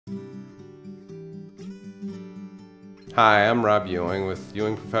Hi, I'm Rob Ewing with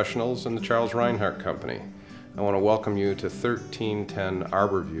Ewing Professionals and the Charles Reinhardt Company. I want to welcome you to 1310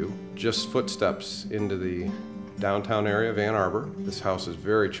 Arborview, just footsteps into the downtown area of Ann Arbor. This house is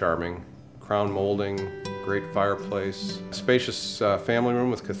very charming. Crown molding, great fireplace, spacious family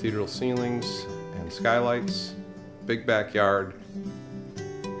room with cathedral ceilings and skylights, big backyard.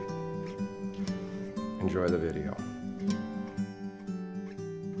 Enjoy the video.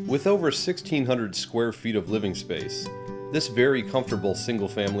 With over 1,600 square feet of living space, this very comfortable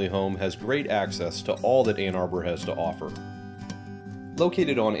single-family home has great access to all that Ann Arbor has to offer.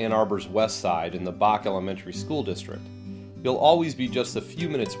 Located on Ann Arbor's west side in the Bach Elementary School District, you'll always be just a few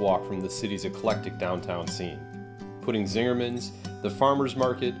minutes walk from the city's eclectic downtown scene, putting Zingerman's, the Farmers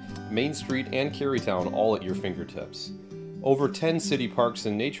Market, Main Street, and Carytown all at your fingertips. Over 10 city parks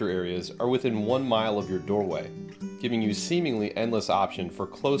and nature areas are within 1 mile of your doorway, giving you seemingly endless option for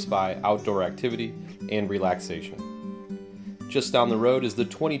close-by outdoor activity and relaxation. Just down the road is the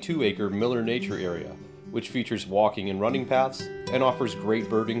 22-acre Miller Nature Area, which features walking and running paths and offers great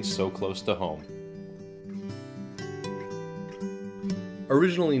birding so close to home.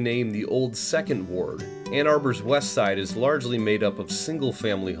 Originally named the Old Second Ward, Ann Arbor's west side is largely made up of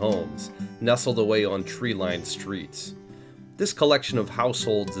single-family homes nestled away on tree-lined streets. This collection of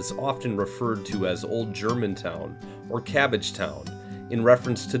households is often referred to as Old Germantown or Cabbage Town, in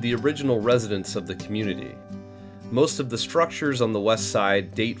reference to the original residents of the community. Most of the structures on the west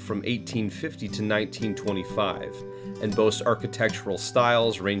side date from 1850 to 1925 and boast architectural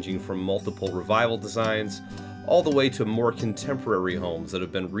styles ranging from multiple revival designs all the way to more contemporary homes that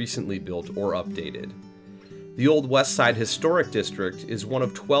have been recently built or updated. The Old West Side Historic District is one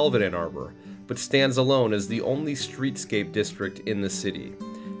of 12 in Ann Arbor, but stands alone as the only streetscape district in the city,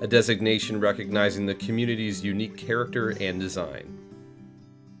 a designation recognizing the community's unique character and design.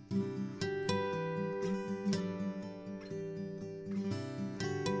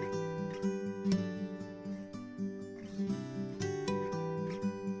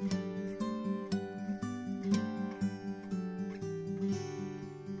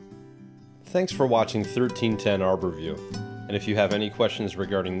 Thanks for watching 1310 Arborview, and if you have any questions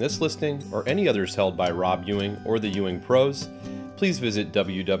regarding this listing or any others held by Rob Ewing or the Ewing Pros, please visit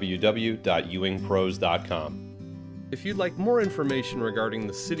www.ewingpros.com. If you'd like more information regarding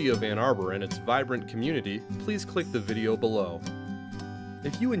the city of Ann Arbor and its vibrant community, please click the video below.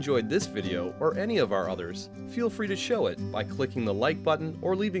 If you enjoyed this video or any of our others, feel free to show it by clicking the like button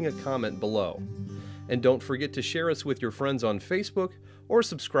or leaving a comment below. And don't forget to share us with your friends on Facebook or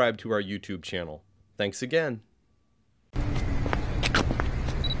subscribe to our YouTube channel. Thanks again.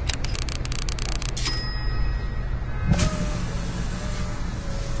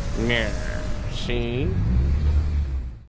 Now, see?